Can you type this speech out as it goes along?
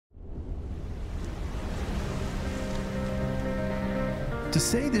To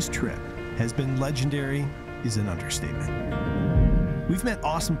say this trip has been legendary is an understatement. We've met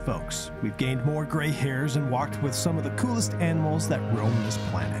awesome folks, we've gained more gray hairs and walked with some of the coolest animals that roam this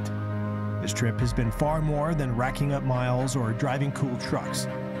planet. This trip has been far more than racking up miles or driving cool trucks.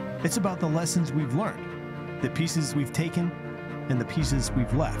 It's about the lessons we've learned, the pieces we've taken, and the pieces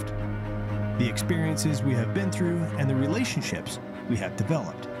we've left. The experiences we have been through and the relationships we have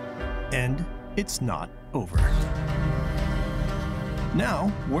developed. And it's not over.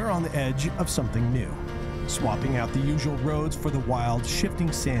 Now, we're on the edge of something new, swapping out the usual roads for the wild,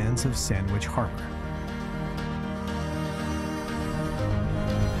 shifting sands of Sandwich Harbor.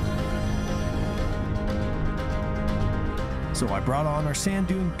 So I brought on our sand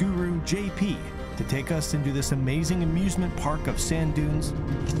dune guru, JP, to take us into this amazing amusement park of sand dunes.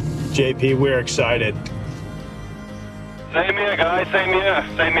 JP, we're excited. Same here, guys, same here,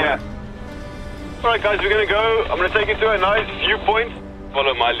 same here. All right, guys, we're gonna go. I'm gonna take you to a nice viewpoint.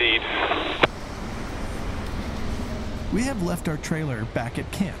 Follow my lead. We have left our trailer back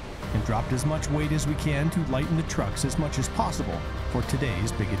at camp and dropped as much weight as we can to lighten the trucks as much as possible for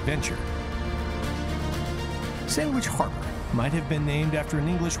today's big adventure. Sandwich Harbor might have been named after an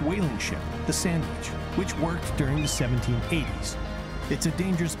English whaling ship, the Sandwich, which worked during the 1780s. It's a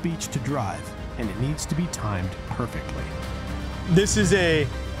dangerous beach to drive, and it needs to be timed perfectly. This is a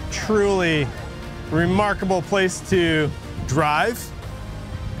truly remarkable place to drive.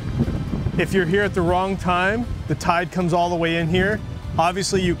 If you're here at the wrong time, the tide comes all the way in here.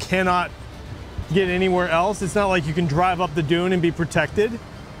 Obviously, you cannot get anywhere else. It's not like you can drive up the dune and be protected.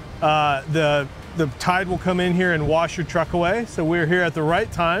 The tide will come in here and wash your truck away. So we're here at the right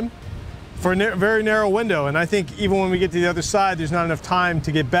time for a very narrow window. And I think even when we get to the other side, there's not enough time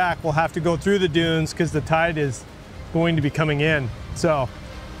to get back. We'll have to go through the dunes because the tide is going to be coming in. So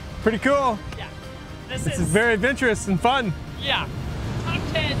pretty cool. Yeah. This is very adventurous and fun. Yeah. Top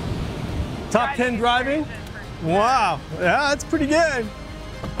 10. Top 10 driving? Wow. Yeah, that's pretty good.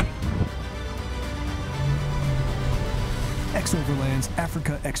 XOVERLAND's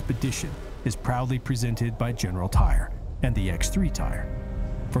Africa Expedition is proudly presented by General Tire and the X3 tire.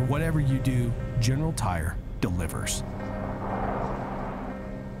 For whatever you do, General Tire delivers.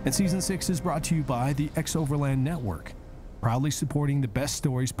 And Season 6 is brought to you by the XOVERLAND Network, proudly supporting the best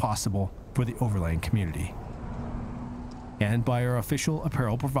stories possible for the overland community. And by our official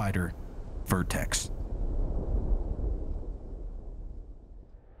apparel provider, Vertex.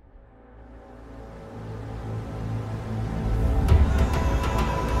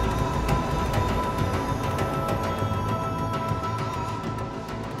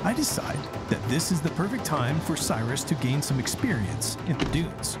 I decide that this is the perfect time for Cyrus to gain some experience in the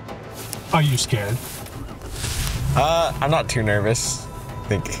dunes. Are you scared? I'm not too nervous. I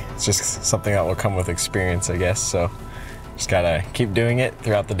think it's just something that will come with experience, I guess. So just gotta keep doing it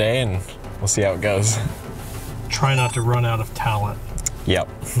throughout the day and we'll see how it goes. Try not to run out of talent. Yep.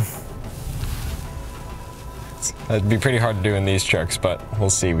 It'd be pretty hard to do in these trucks, but we'll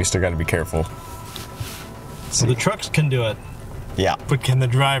see. We still gotta be careful. So the trucks can do it. Yeah. But can the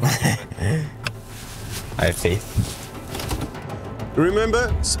driver do it? I have faith.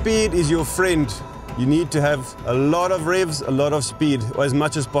 Remember, speed is your friend. You need to have a lot of revs, a lot of speed, or as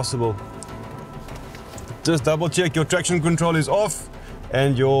much as possible. Just double check your traction control is off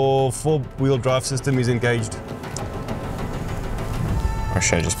and your four-wheel drive system is engaged. Or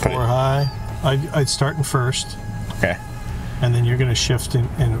should I just put it? Four high. I'd start in first. Okay. And then you're going to shift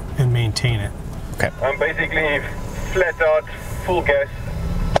and maintain it. Okay. I'm basically flat out, full gas.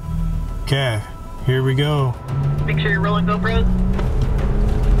 Okay, here we go. Make sure you're rolling GoPros.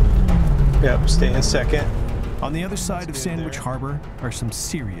 Yep, stay in second. On the other side of Sandwich Harbor are some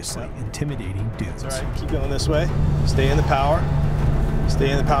seriously intimidating dunes. All right, keep going this way. Stay in the power. Stay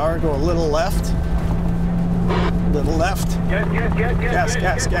in the power. Go a little left. Little left. Gas.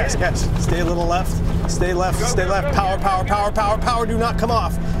 Stay a little left. Stay left. Stay left. Power. Do not come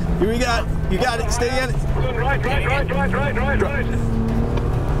off. Here we got. You got it. Stay in it. Right.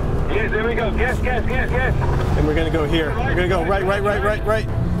 Yes, there we go. Gas. And we're gonna go here. We're gonna go right.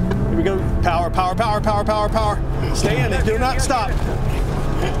 Here we go. Power. Stay in it. Do not stop.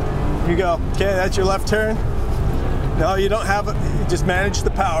 Here you go. Okay, that's your left turn. No, you don't have it. You just manage the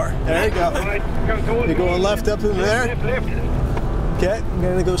power. There you go. You're going left up in there. Okay, I'm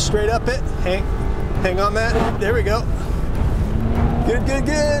gonna go straight up it. Hang on that. There we go. Good.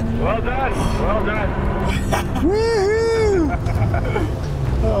 Well done. Woohoo!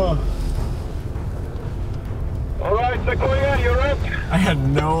 Oh. All right, Sequoia, you're up. I had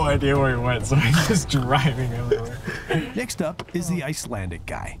no idea where he went, so I'm just driving everywhere. Next up is the Icelandic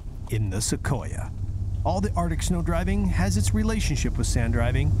guy in the Sequoia. All the Arctic snow driving has its relationship with sand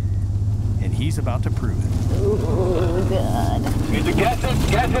driving, and he's about to prove it. Oh, God. Need to gas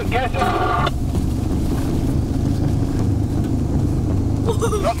it, gas it, gas it.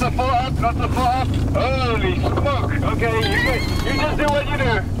 Not so far up, not so far up. Holy smoke. Okay, you just do what you do.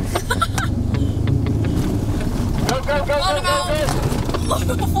 Go, go, go, go, go, go.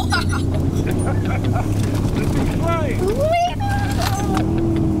 This thing's flying.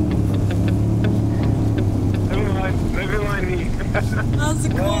 Never mind me. That's the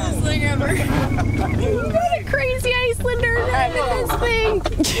coolest thing ever. What a crazy Icelander driving this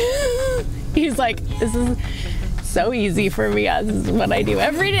thing. He's like, this is so easy for me. This is what I do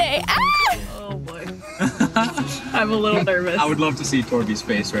every day. Ah! Oh boy. I'm a little nervous. I would love to see Torby's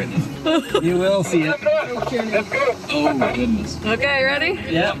face right now. You will see it. Let's go. Oh my goodness. Okay, ready?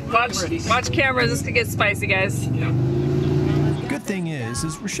 Yeah. Watch cameras. This could get spicy, guys. Good thing is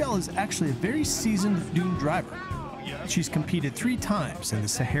Rochelle is actually a very seasoned dune driver. She's competed 3 times in the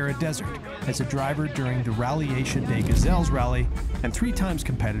Sahara Desert as a driver during the Rally Asia des Gazelles Rally and 3 times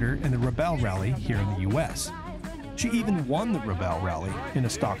competitor in the Rebelle Rally here in the US. She even won the Rebelle Rally in a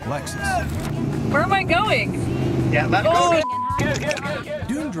stock Lexus. Where am I going? Yeah, that's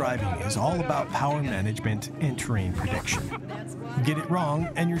Dune driving is all about power management and terrain prediction. Get it wrong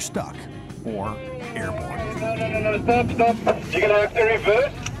and you're stuck, or airborne. No, stop. You're gonna have to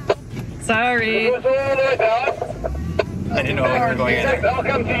reverse. Sorry. Reverse all the way down. I didn't know where we were going in. I'll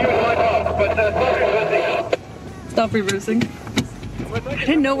come to you right off, but stop reversing. Stop reversing. I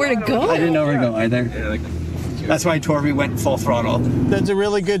didn't know where to go. I didn't know where to go either. That's why Torby went full throttle. There's a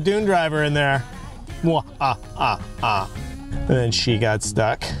really good dune driver in there. And then she got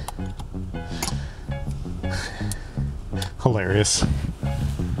stuck. Hilarious.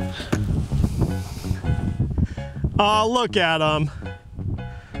 Oh, look at them.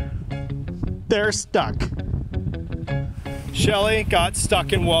 They're stuck. Shelly got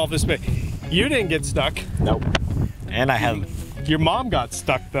stuck in Walvis Bay. You didn't get stuck. Nope. And I have. Your mom got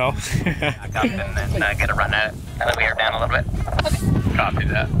stuck though. I got it and get a run at it. And then we are down a little bit. Okay. Copy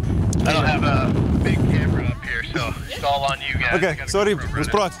that. I don't have a big camera up here, so it's all on you guys. Okay, sorry,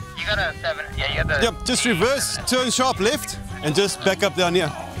 Sprat. You got a 7. Yeah, you got the. Yep, just reverse, turn sharp left, and just back up down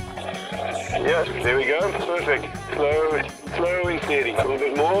here. Yes, there we go. Perfect. Slow and steady. A little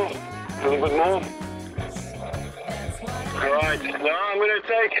bit more. A little bit more. Right. Now I'm going to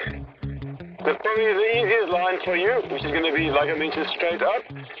take probably the easiest line for you, which is going to be, like I mentioned, straight up.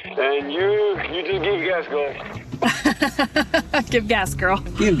 And you just give gas, girl. Give gas, girl.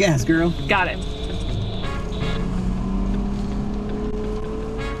 Give gas, girl. Got it.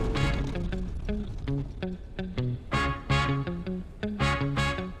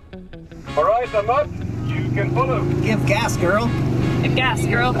 All right, I'm up. You can follow. Give gas, girl. Give gas,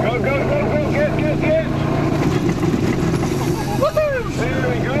 girl. Go, go, go, go. Get. Woohoo! There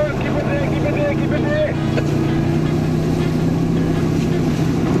we go. Keep it there.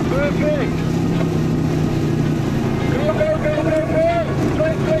 Perfect. Go.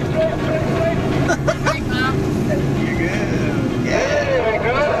 Straight. You're good. Yeah. There we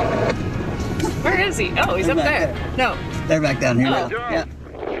go. Where is he? Oh, he's up there. No. They're back down here now. Good job. Yeah.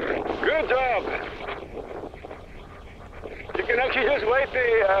 Good job. You can actually just wait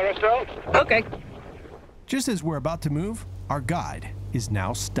there, Rochelle. Okay. Just as we're about to move, our guide is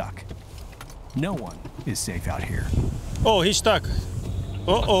now stuck. No one is safe out here. Oh, he's stuck.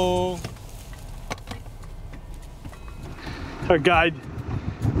 Uh-oh. Our guide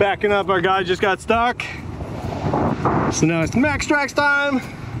backing up. Our guide just got stuck. So now it's max tracks time.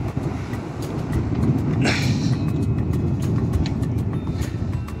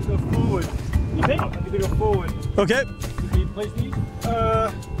 Go forward. You think? I need to go forward. Okay. Do you place these?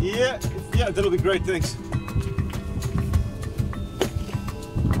 Yeah, that'll be great, thanks.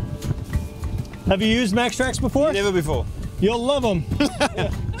 Have you used max tracks before? Never before. You'll love them. Yeah.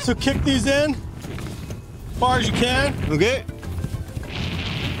 So kick these in as far as you can. Okay.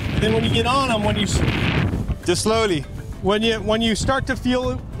 And then when you get on them, Just slowly. when you start to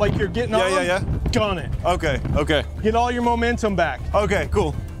feel like you're getting on them, Yeah. gun it. Okay. Get all your momentum back. Okay,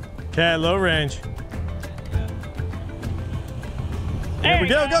 cool. Okay, low range. There we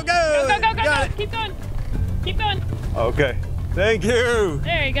go. Go. Got it. Keep going. Okay. Thank you.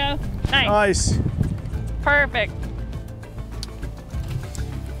 There you go. Nice. Nice. Perfect.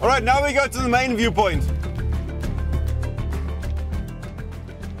 All right, now we go to the main viewpoint.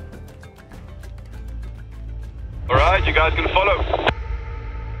 All right, you guys can follow.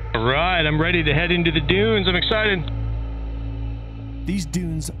 All right, I'm ready to head into the dunes. I'm excited. These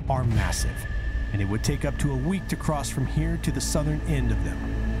dunes are massive, and it would take up to a week to cross from here to the southern end of them.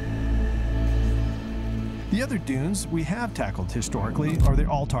 The other dunes we have tackled historically are the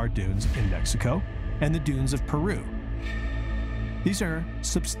Altar Dunes in Mexico and the dunes of Peru. These are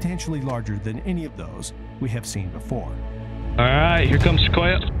substantially larger than any of those we have seen before. All right, here comes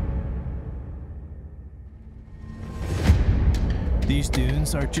Sequoia. These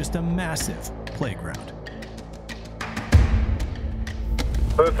dunes are just a massive playground.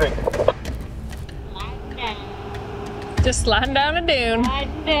 Perfect. Just sliding down a dune.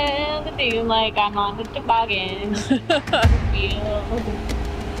 Sliding down the dune like I'm on the toboggan.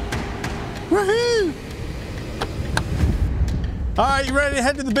 Woohoo! All right, you ready to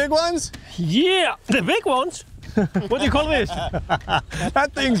head to the big ones? Yeah, the big ones. What do you call this?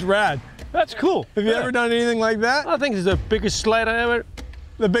 That thing's rad. That's cool. Have you ever done anything like that? I think it's the biggest sled I ever.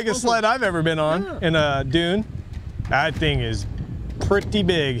 The biggest sled I've ever been on in a dune. That thing is pretty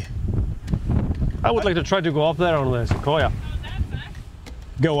big. I would like to try to go up there on the Sequoia.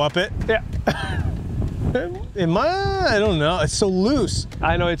 Go up it? Yeah. I don't know. It's so loose.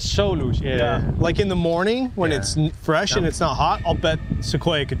 I know it's so loose. Yeah. Like in the morning when it's fresh and it's not hot, I'll bet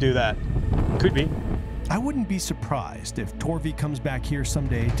Sequoia could do that. Could be. I wouldn't be surprised if Torvi comes back here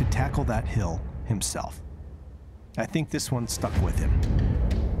someday to tackle that hill himself. I think this one stuck with him.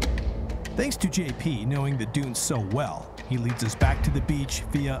 Thanks to JP knowing the dunes so well, he leads us back to the beach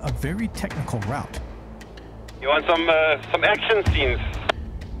via a very technical route. You want some action scenes?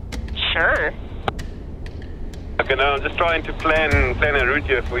 Sure. Okay, now I'm just trying to plan a route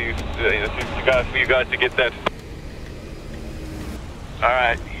here for you, for you guys to get that. All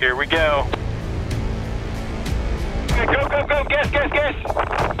right, here we go. Okay, go, gas.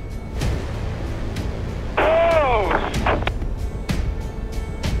 Oh!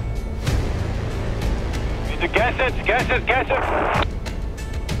 Need to gas it.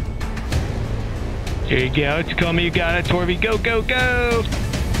 Here you go. It's coming. You got it, Torvi. Go.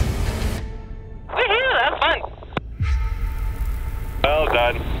 Woohoo, that's fun. Well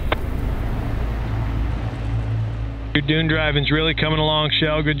done. Your dune driving's really coming along,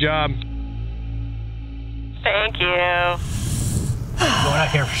 Shell. Good job. Thank you. Going out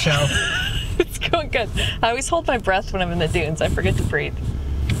here for show. It's going good. I always hold my breath when I'm in the dunes. I forget to breathe.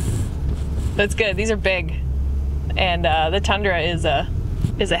 That's good. These are big, and the tundra is a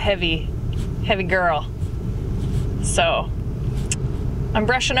heavy girl. So I'm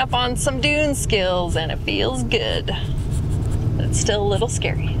brushing up on some dune skills, and it feels good. It's still a little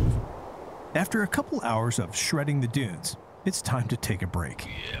scary. After a couple hours of shredding the dunes, it's time to take a break.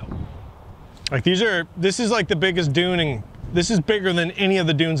 Yeah. Like this is like the biggest dune, and this is bigger than any of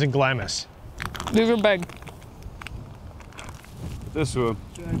the dunes in Glamis. These are big. This one.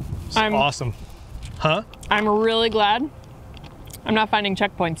 It's awesome. Huh? I'm really glad I'm not finding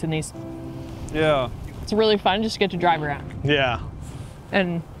checkpoints in these. Yeah. It's really fun just to get to drive around. Yeah.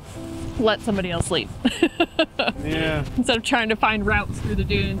 And let somebody else lead. Yeah. Instead of trying to find routes through the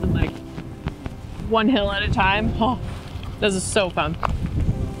dunes and like one hill at a time. Oh, this is so fun.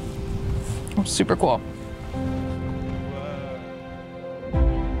 Super cool.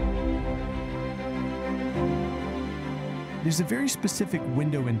 There's a very specific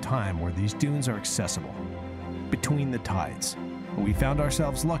window in time where these dunes are accessible, between the tides. We found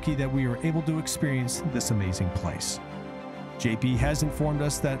ourselves lucky that we were able to experience this amazing place. JP has informed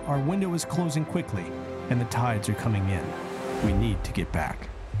us that our window is closing quickly and the tides are coming in. We need to get back.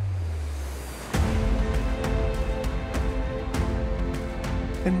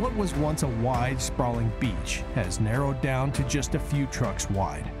 And what was once a wide, sprawling beach has narrowed down to just a few trucks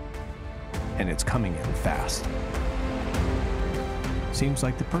wide. And it's coming in fast. Seems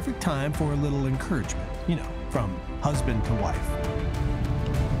like the perfect time for a little encouragement, you know, from husband to wife.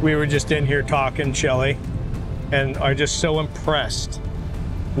 We were just in here talking, Shelly, and are just so impressed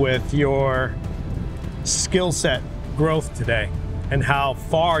with your skill set growth today and how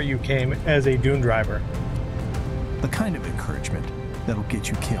far you came as a dune driver. The kind of encouragement that'll get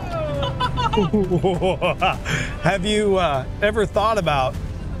you killed. Have you ever thought about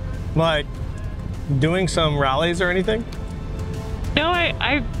like doing some rallies or anything? No,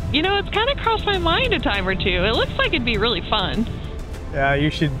 I you know, it's kind of crossed my mind a time or two. It looks like it'd be really fun. Yeah, you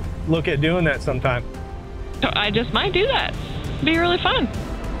should look at doing that sometime. So I just might do that. It'd be really fun.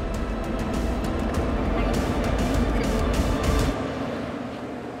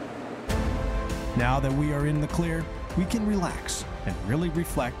 Now that we are in the clear, we can relax and really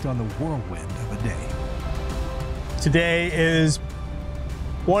reflect on the whirlwind of a day. Today is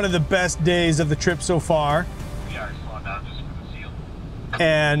one of the best days of the trip so far. We are slowing down just for the seal.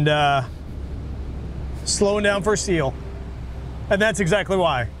 And slowing down for a seal. And that's exactly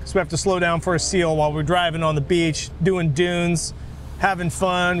why, because we have to slow down for a seal while we're driving on the beach, doing dunes, having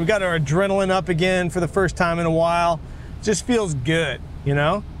fun. We got our adrenaline up again for the first time in a while. Just feels good, you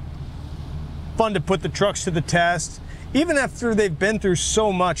know? Fun to put the trucks to the test. Even after they've been through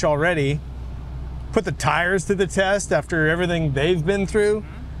so much already, put the tires to the test after everything they've been through.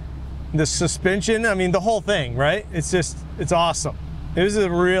 The suspension, I mean, the whole thing, right? It's awesome. It was a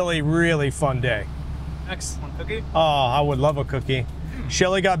really, really fun day. Next, one cookie? Oh, I would love a cookie.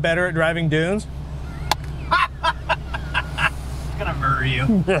 Shelly got better at driving dunes. I'm gonna murder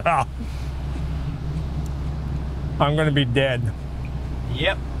you. Yeah. I'm gonna be dead.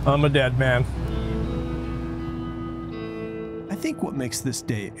 Yep. I'm a dead man. I think what makes this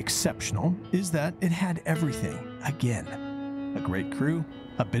day exceptional is that it had everything again. A great crew,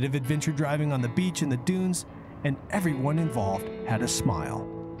 a bit of adventure driving on the beach and the dunes, and everyone involved had a smile,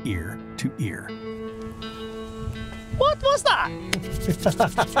 ear to ear. What was that?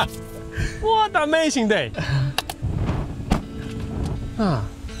 What an amazing day.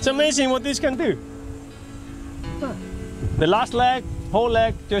 It's amazing what this can do. The last leg, whole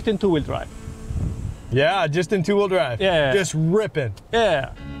leg, just in two-wheel drive. Yeah, just in two-wheel drive. Yeah. Just ripping.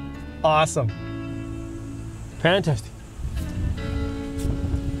 Yeah. Awesome. Fantastic.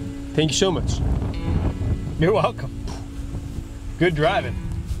 Thank you so much. You're welcome. Good driving.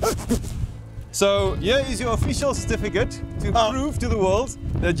 So here is your official certificate to prove to the world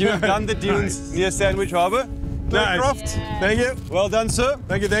that you have done the dunes near Sandwich Harbour. Nice. Croft, thank you. Well done, sir.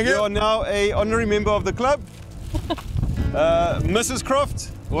 Thank you, thank you. You are now an honorary member of the club. Mrs.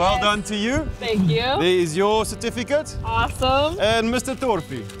 Croft, well done to you. Thank you. There is your certificate. Awesome. And Mr.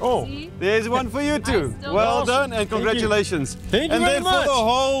 Torfi. Oh, there's one for you too. Well done and congratulations. Thank you and very then much. for the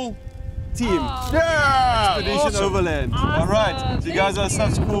whole team. Yeah! Expedition Overland. All right. You guys are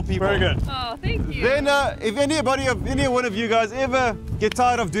such cool people. Very good. Oh, thank you. Then if any one of you guys ever get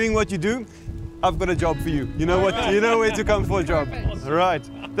tired of doing what you do, I've got a job for you. You know what? You know where to come for a job. All right.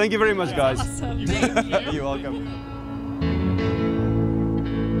 Thank you very much, guys. Awesome. Thank you. You're welcome.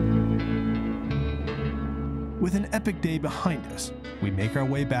 With an epic day behind us, we make our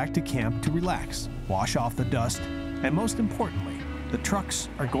way back to camp to relax, wash off the dust, and most importantly, the trucks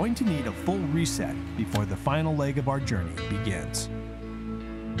are going to need a full reset before the final leg of our journey begins.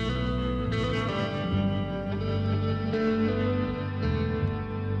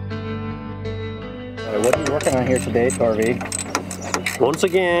 What are you working on here today, Torvi? Once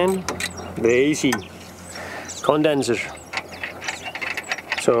again, the AC condenser.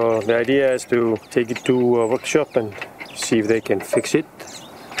 So the idea is to take it to a workshop and see if they can fix it,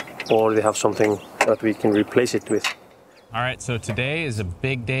 or they have something that we can replace it with. All right, so today is a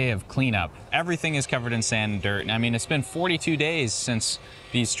big day of cleanup. Everything is covered in sand and dirt. I mean, it's been 42 days since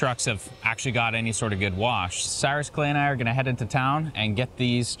these trucks have actually got any sort of good wash. Cyrus, Clay, and I are gonna head into town and get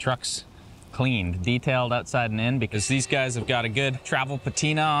these trucks cleaned, detailed outside and in, because these guys have got a good travel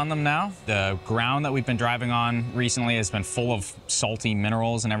patina on them now. The ground that we've been driving on recently has been full of salty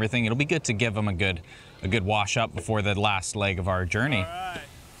minerals and everything. It'll be good to give them a good wash up before the last leg of our journey. All right.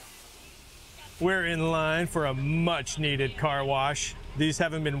 We're in line for a much needed car wash. These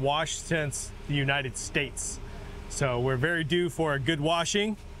haven't been washed since the United States. So we're very due for a good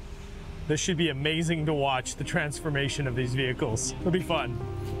washing. This should be amazing to watch, the transformation of these vehicles. It'll be fun.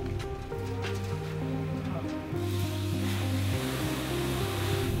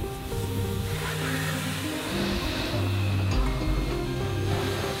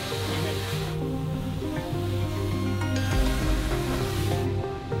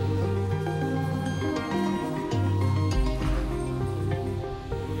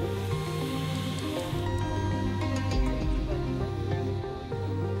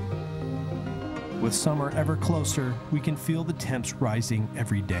 With summer ever closer, we can feel the temps rising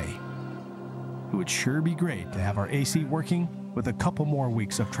every day. It would sure be great to have our AC working with a couple more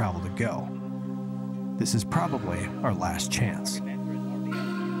weeks of travel to go. This is probably our last chance.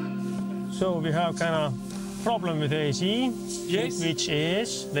 So we have kind of problem with the AC, Yes. which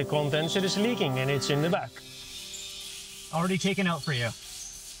is the condenser is leaking and it's in the back. Already taken out for you.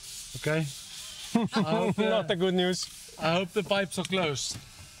 Okay. Not the good news. I hope the pipes are closed.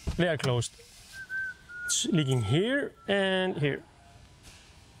 They are closed. It's leaking here and here.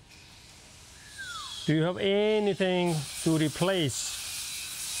 Do you have anything to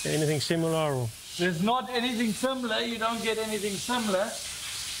replace? Anything similar? There's not anything similar. You don't get anything similar.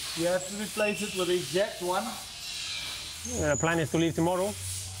 You have to replace it with the exact one. The plan is to leave tomorrow.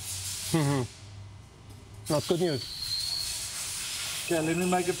 Not good news. Okay, let me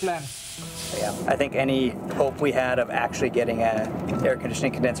make a plan. Yeah, I think any hope we had of actually getting an air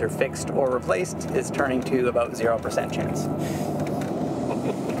conditioning condenser fixed or replaced is turning to about 0% chance.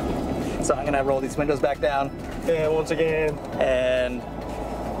 So I'm gonna roll these windows back down. Yeah, once again. And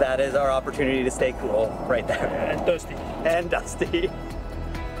that is our opportunity to stay cool right there. And dusty. And dusty.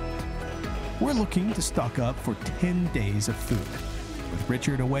 We're looking to stock up for 10 days of food. With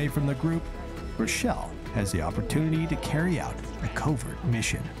Richard away from the group, Rochelle has the opportunity to carry out a covert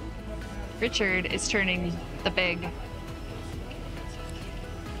mission. Richard is turning the big.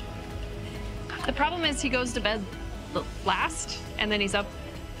 The problem is he goes to bed last, and then he's up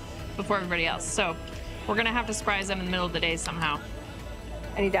before everybody else. So we're gonna have to surprise him in the middle of the day somehow.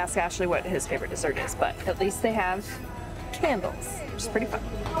 I need to ask Ashley what his favorite dessert is, but at least they have candles, which is pretty fun.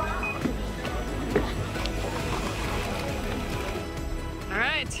 All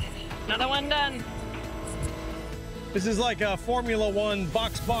right, another one done. This is like a Formula One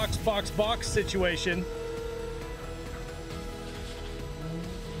box situation.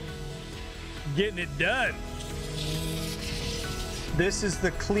 Getting it done. This is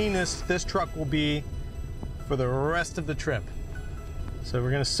the cleanest this truck will be for the rest of the trip. So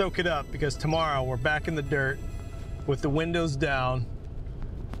we're gonna soak it up because tomorrow we're back in the dirt with the windows down,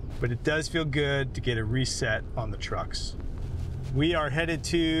 but it does feel good to get a reset on the trucks. We are headed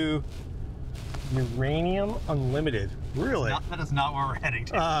to Uranium Unlimited. Really? That is not where we're heading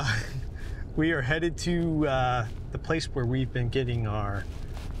to. We are headed to the place where we've been getting our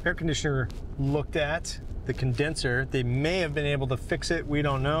air conditioner looked at, the condenser. They may have been able to fix it. We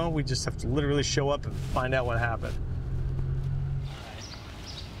don't know. We just have to literally show up and find out what happened.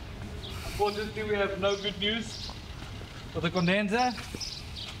 Unfortunately, we have no good news for the condenser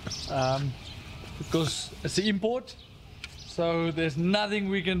because it's an import. So there's nothing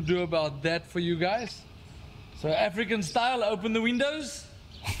we can do about that for you guys. So African style, open the windows.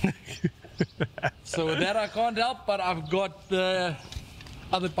 So with that I can't help, but I've got the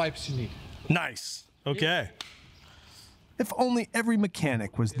other pipes you need. Nice. Okay. If only every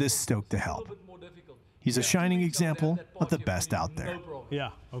mechanic was this stoked to help. He's a shining example of the best out there. Yeah,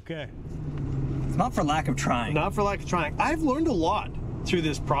 okay. It's not for lack of trying. Not for lack of trying. I've learned a lot through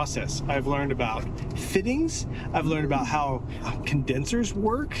this process. I've learned about fittings. I've learned about how condensers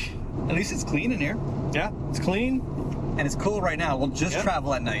work. At least it's clean in here. Yeah, it's clean. And it's cool right now. We'll just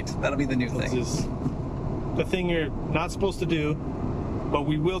travel at night. That'll be the new thing. This is the thing you're not supposed to do, but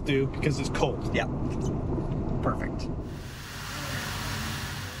we will do because it's cold. Yeah. Perfect.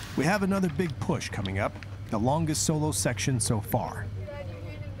 We have another big push coming up, the longest solo section so far.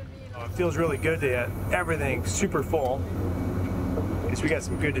 It feels really good to have everything super full, because we got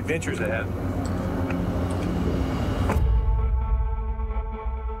some good adventures ahead.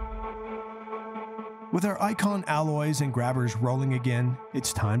 With our Icon alloys and grabbers rolling again,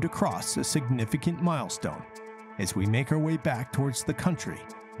 it's time to cross a significant milestone as we make our way back towards the country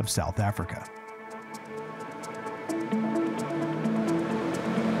of South Africa.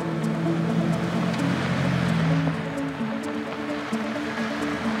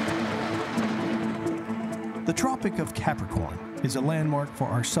 The Tropic of Capricorn is a landmark for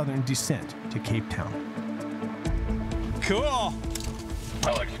our southern descent to Cape Town. Cool.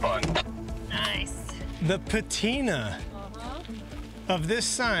 That looks fun. Nice. The patina of this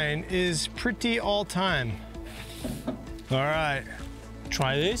sign is pretty all-time. All right,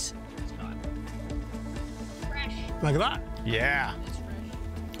 try this. Fresh. Like that? Yeah.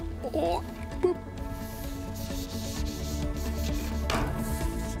 Oh, boop.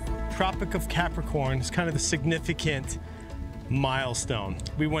 Tropic of Capricorn is kind of the significant milestone.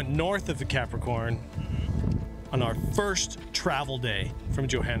 We went north of the Capricorn on our first travel day from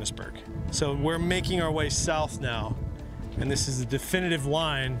Johannesburg. So we're making our way south now, and this is the definitive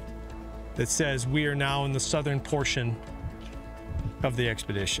line that says we are now in the southern portion of the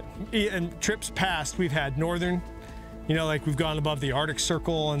expedition. And trips past, we've had northern, you know, like we've gone above the Arctic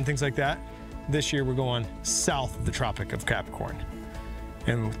Circle and things like that. This year we're going south of the Tropic of Capricorn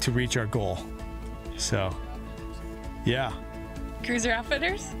and to reach our goal. So, yeah. Cruiser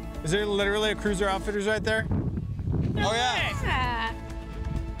Outfitters? Is there literally a Cruiser Outfitters right there? Oh yeah.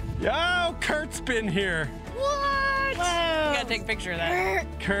 Yo, Kurt's been here. What? Whoa. You gotta take a picture of that.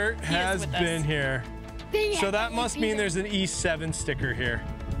 Kurt has been here. So that must mean there's an E7 sticker here.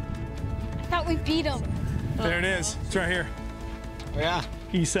 I thought we beat him. There it is. It's right here. Yeah.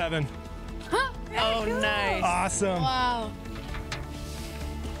 E7. Huh? Oh, nice. Awesome. Wow.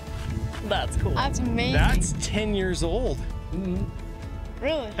 That's cool. That's amazing. That's 10 years old.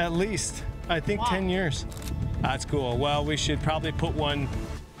 Really? At least. I think 10 years. That's cool. Well, we should probably put one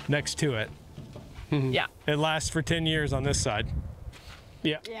next to it. Yeah. It lasts for 10 years on this side.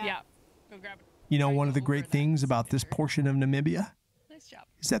 Yeah. Yeah. Go grab it. You know, one of the great things about this portion of Namibia Nice job.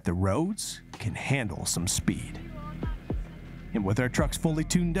 is that the roads can handle some speed. And with our trucks fully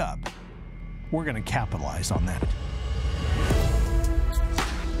tuned up, we're going to capitalize on that.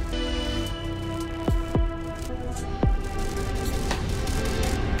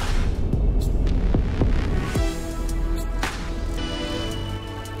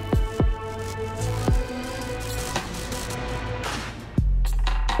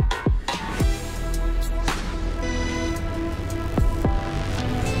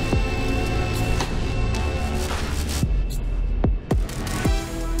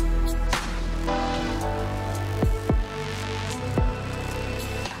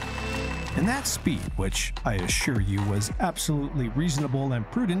 And that speed, which I assure you was absolutely reasonable and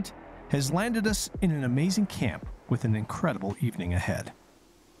prudent, has landed us in an amazing camp with an incredible evening ahead,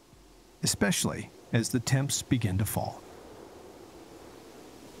 especially as the temps begin to fall.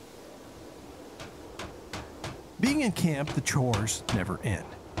 Being in camp, the chores never end.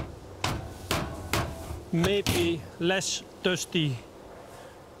 Maybe less dusty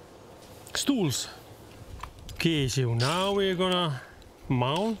stools. Okay, so now we're gonna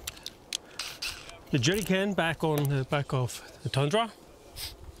mount the jerry can back on the back of the Tundra.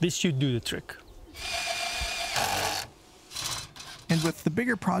 This should do the trick. And with the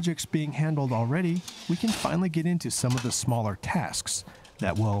bigger projects being handled already, we can finally get into some of the smaller tasks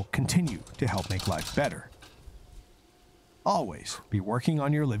that will continue to help make life better. Always be working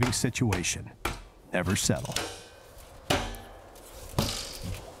on your living situation. Never settle.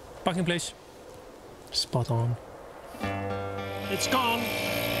 Back in place. Spot on. It's gone.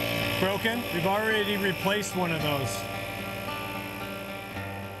 Broken. We've already replaced one of those.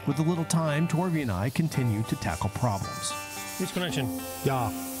 With a little time, Torby and I continue to tackle problems. Disconnection.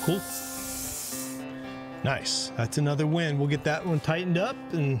 Yeah, cool. Nice. That's another win. We'll get that one tightened up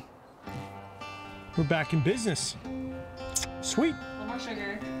and we're back in business. Sweet. A little more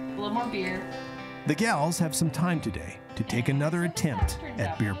sugar, a little more beer. The gals have some time today to take another attempt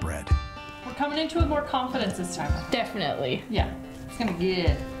at beer bread. We're coming into it with more confidence this time. Definitely. Yeah, it's gonna be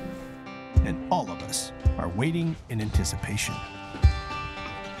good. And all of us are waiting in anticipation.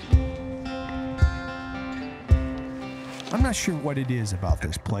 I'm not sure what it is about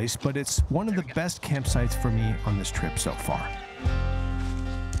this place, but it's one of the best campsites for me on this trip so far.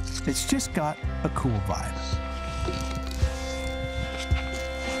 It's just got a cool vibe.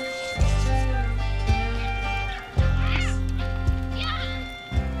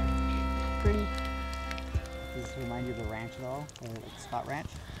 Pretty. Does this remind you of the ranch at all? Or like Scott Ranch?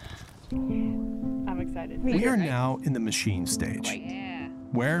 I'm excited. We are now in the machine stage,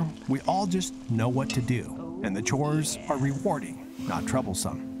 where we all just know what to do, and the chores are rewarding, not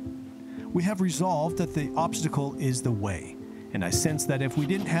troublesome. We have resolved that the obstacle is the way, and I sense that if we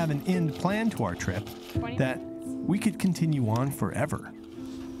didn't have an end plan to our trip, that we could continue on forever.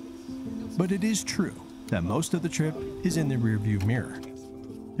 But it is true that most of the trip is in the rearview mirror.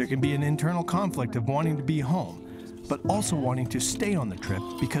 There can be an internal conflict of wanting to be home, but also wanting to stay on the trip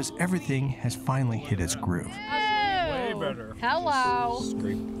because everything has finally hit its groove. Way better. Hello.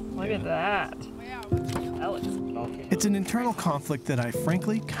 Look at that. That looks okay. It's an internal conflict that I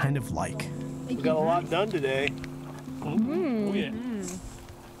frankly kind of like. We got a lot done today. Mm-hmm. Oh,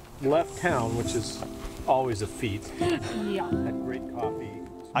 yeah. Left town, which is always a feat. Yeah. Had great coffee.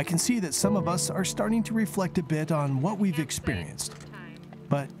 I can see that some of us are starting to reflect a bit on what we've experienced.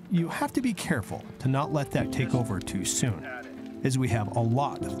 But you have to be careful to not let that take over too soon, as we have a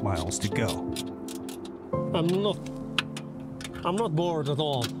lot of miles to go. I'm not bored at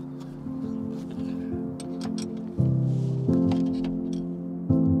all.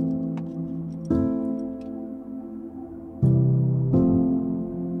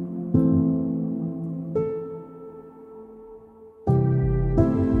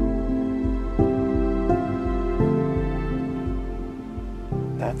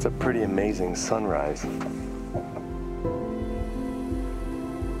 That's a pretty amazing sunrise.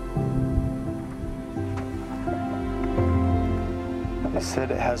 They said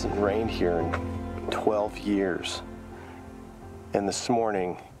it hasn't rained here in 12 years. And this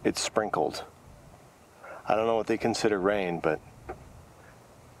morning, it sprinkled. I don't know what they consider rain, but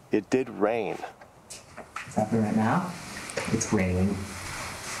it did rain. It's happening right now. It's raining.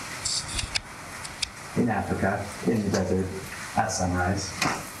 In Africa, in the desert, at sunrise.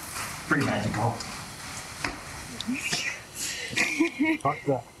 Pretty magical.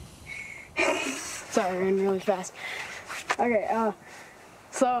 Sorry, I ran really fast. Okay,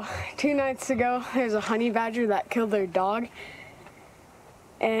 so 2 nights ago, there's a honey badger that killed their dog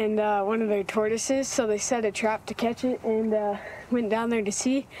and one of their tortoises, so they set a trap to catch it and went down there to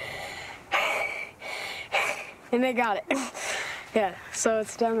see, and they got it. Yeah, so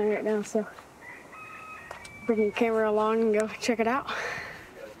it's down there right now, so bring your camera along and go check it out.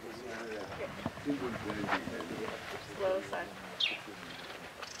 Slow side.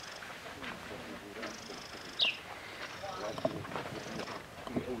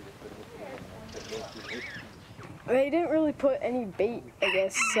 They didn't really put any bait, I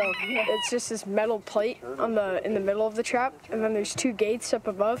guess, so it's just this metal plate in the middle of the trap, and then there's 2 gates up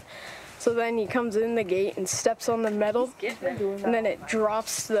above. So then he comes in the gate and steps on the metal, and then it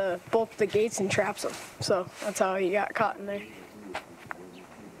drops both the gates and traps him. So that's how he got caught in there.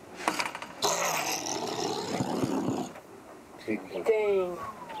 Dang.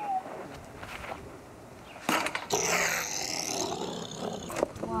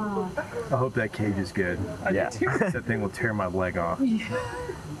 I hope that cage is good. Yeah. That thing will tear my leg off.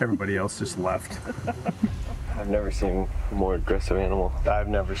 Everybody else just left. I've never seen a more aggressive animal. I've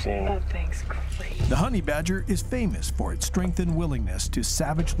never seen. That thing's crazy. The honey badger is famous for its strength and willingness to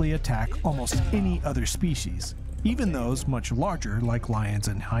savagely attack almost any other species, even those much larger like lions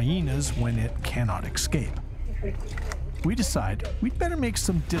and hyenas when it cannot escape. We decide we'd better make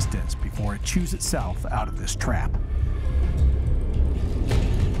some distance before it chews itself out of this trap.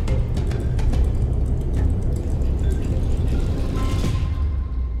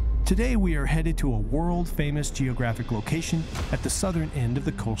 Today we are headed to a world-famous geographic location at the southern end of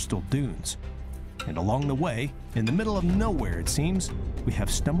the coastal dunes. And along the way, in the middle of nowhere it seems, we have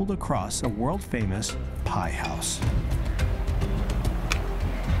stumbled across a world-famous pie house.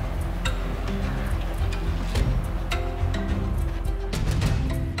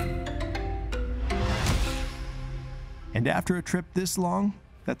 And after a trip this long,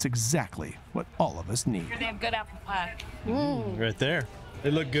 that's exactly what all of us need. They have good apple pie. Right there. They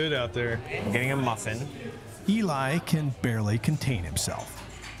look good out there. I'm getting a muffin. Eli can barely contain himself.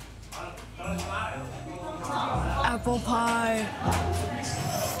 Apple pie.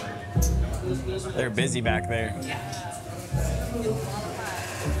 They're busy back there.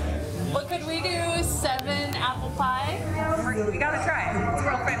 What could we do? 7 apple pie? We gotta try it. It's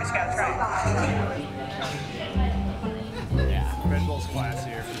world famous, you gotta try it. Yeah, Red Bull's class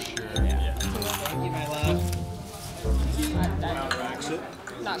here for sure. Yeah. Thank you, my love.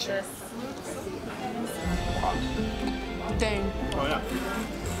 Not sure. Dang. Oh yeah.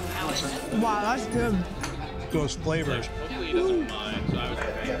 Wow, that's good. Those flavors.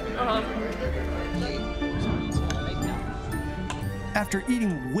 Uh-huh. After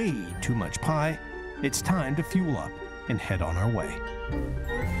eating way too much pie, it's time to fuel up and head on our way.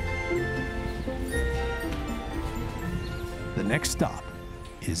 The next stop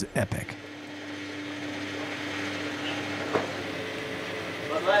is epic.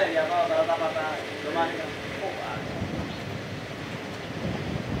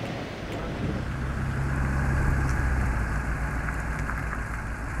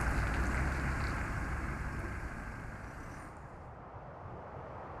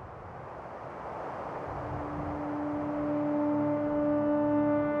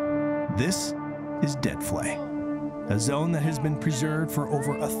 This is Deadvlei, a zone that has been preserved for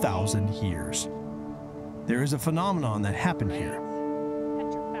over 1,000 years. There is a phenomenon that happened here.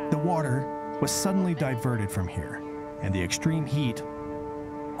 The water was suddenly diverted from here, and the extreme heat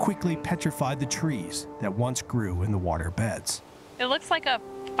quickly petrified the trees that once grew in the water beds. It looks like a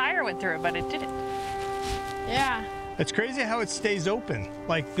fire went through it, but it didn't. Yeah. It's crazy how it stays open.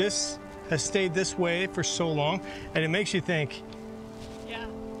 Like this has stayed this way for so long, and it makes you think,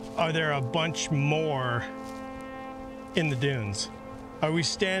 are there a bunch more in the dunes? Are we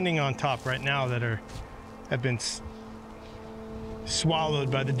standing on top right now that have been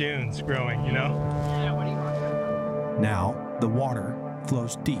swallowed by the dunes growing, you know? Yeah, what do you want? Now, the water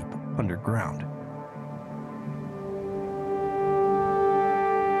flows deep underground.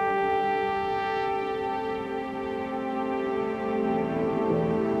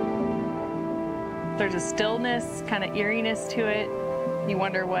 There's a stillness, kind of eeriness to it. You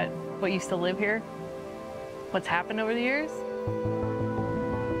wonder what used to live here, what's happened over the years.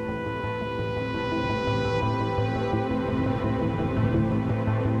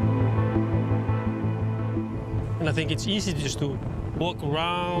 And I think it's easy just to walk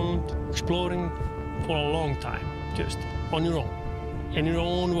around, exploring for a long time, just on your own, in your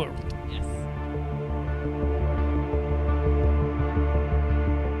own world. Yes.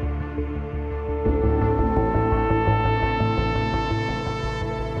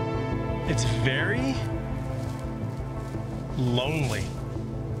 It's very lonely.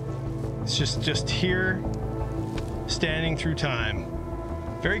 It's just here, standing through time.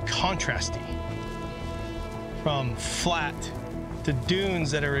 Very contrasty. From flat to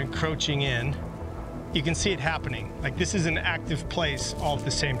dunes that are encroaching in. You can see it happening. Like this is an active place all at the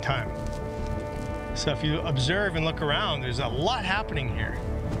same time. So if you observe and look around, there's a lot happening here.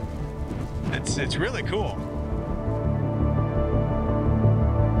 It's really cool.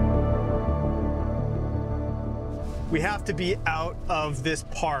 We have to be out of this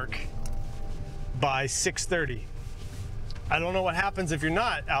park by 6:30. I don't know what happens if you're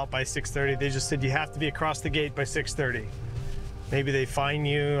not out by 6:30. They just said you have to be across the gate by 6:30. Maybe they fine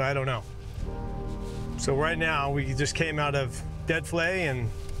you, I don't know. So right now, we just came out of Deadvlei and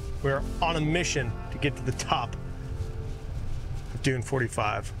we're on a mission to get to the top of Dune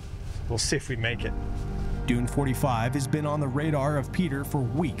 45. We'll see if we make it. Dune 45 has been on the radar of Peter for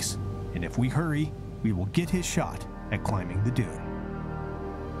weeks, and if we hurry, we will get his shot at climbing the dune.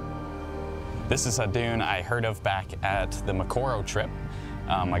 This is a dune I heard of back at the Makoro trip.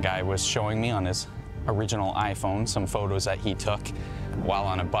 A guy was showing me on his original iPhone some photos that he took while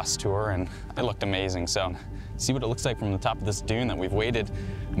on a bus tour, and it looked amazing. So see what it looks like from the top of this dune that we've waited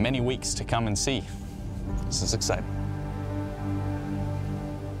many weeks to come and see. This is exciting.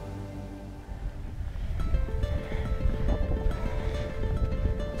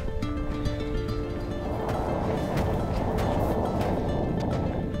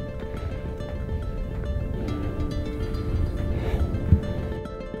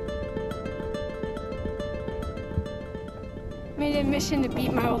 Made a mission to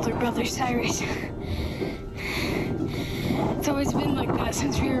beat my older brother, Cyrus. It's always been like that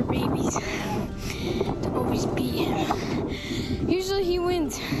since we were babies. To always beat him. Usually he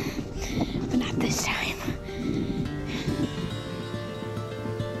wins, but not this time.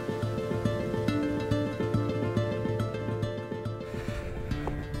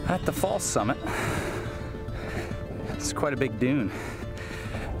 At the falls summit, it's quite a big dune.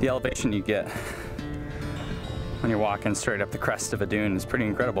 The elevation you get when you're walking straight up the crest of a dune is pretty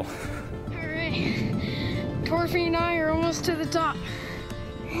incredible. All right, Torfy and I are almost to the top.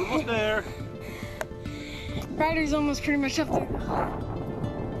 Almost there. Ryder's almost pretty much up there.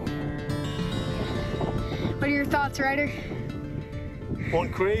 What are your thoughts, Ryder?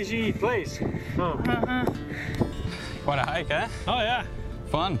 One crazy place. Huh. What a hike, huh? Oh yeah.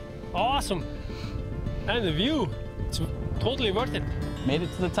 Fun. Awesome. And the view, it's totally worth it. Made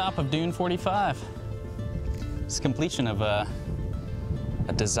it to the top of Dune 45. It's completion of a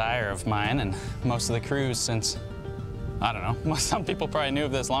desire of mine and most of the crews since, I don't know, some people probably knew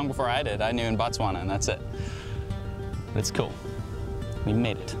of this long before I did. I knew in Botswana and that's it. But it's cool. We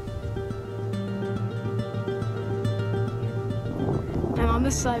made it. And on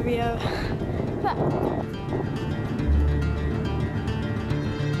this side we have that.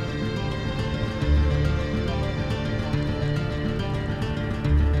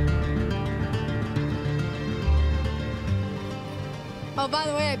 Oh, by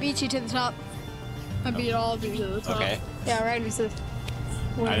the way, I beat you to the top. I beat all of you to the top. Okay. Yeah, right. We said.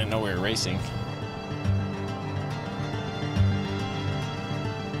 I didn't know we were racing.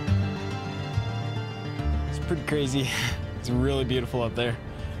 It's pretty crazy. It's really beautiful up there.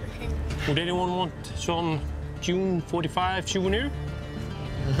 Would anyone want some Dune 45 souvenir?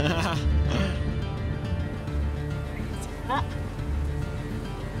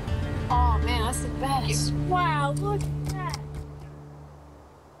 Oh man, that's the best. Wow, look at that.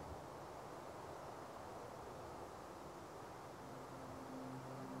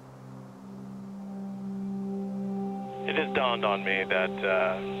 It has dawned on me that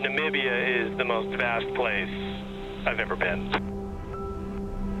Namibia is the most vast place I've ever been.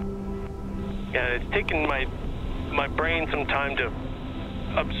 And it's taken my brain some time to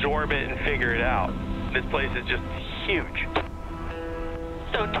absorb it and figure it out. This place is just huge.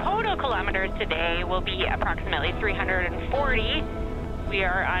 So total kilometers today will be approximately 340. We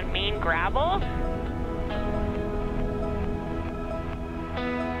are on main gravel.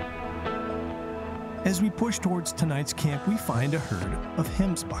 As we push towards tonight's camp, we find a herd of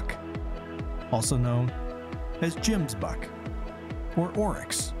hemsbuck, also known as Jim's buck or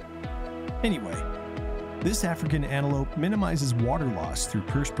oryx. Anyway, this African antelope minimizes water loss through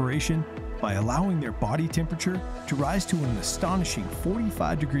perspiration by allowing their body temperature to rise to an astonishing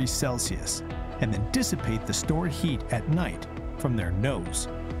 45 degrees Celsius and then dissipate the stored heat at night from their nose.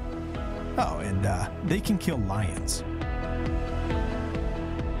 Oh, and they can kill lions.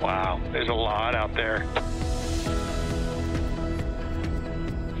 Wow, there's a lot out there.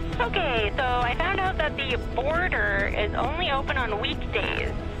 Okay, so I found out that the border is only open on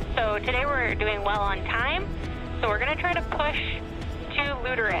weekdays. So today we're doing well on time. So we're gonna try to push to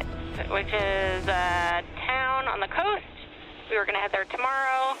Luderitz, which is a town on the coast. We were gonna head there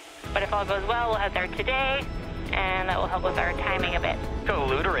tomorrow, but if all goes well, we'll head there today, and that will help with our timing a bit. Go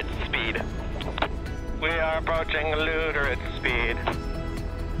Luderitz speed. We are approaching Luderitz speed.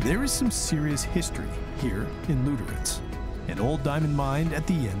 There is some serious history here in Luderitz, an old diamond mine at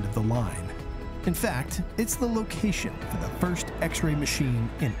the end of the line. In fact, it's the location for the first X-ray machine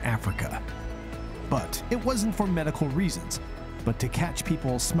in Africa. But it wasn't for medical reasons, but to catch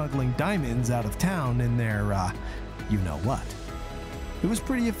people smuggling diamonds out of town in their, you-know-what. It was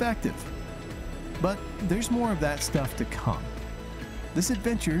pretty effective. But there's more of that stuff to come. This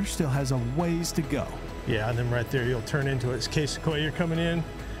adventure still has a ways to go. Yeah, and then right there you'll turn into it. Okay, Sequoia, you're coming in.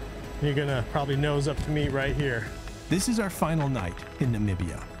 You're gonna probably nose up to me right here. This is our final night in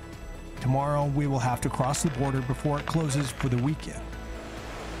Namibia. Tomorrow we will have to cross the border before it closes for the weekend.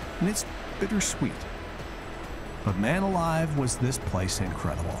 And it's bittersweet. But man alive, was this place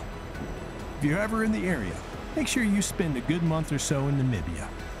incredible. If you're ever in the area, make sure you spend a good month or so in Namibia.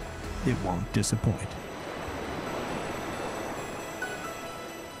 It won't disappoint.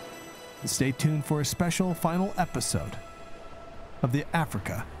 And stay tuned for a special final episode of the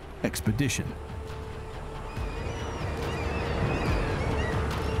Africa Expedition.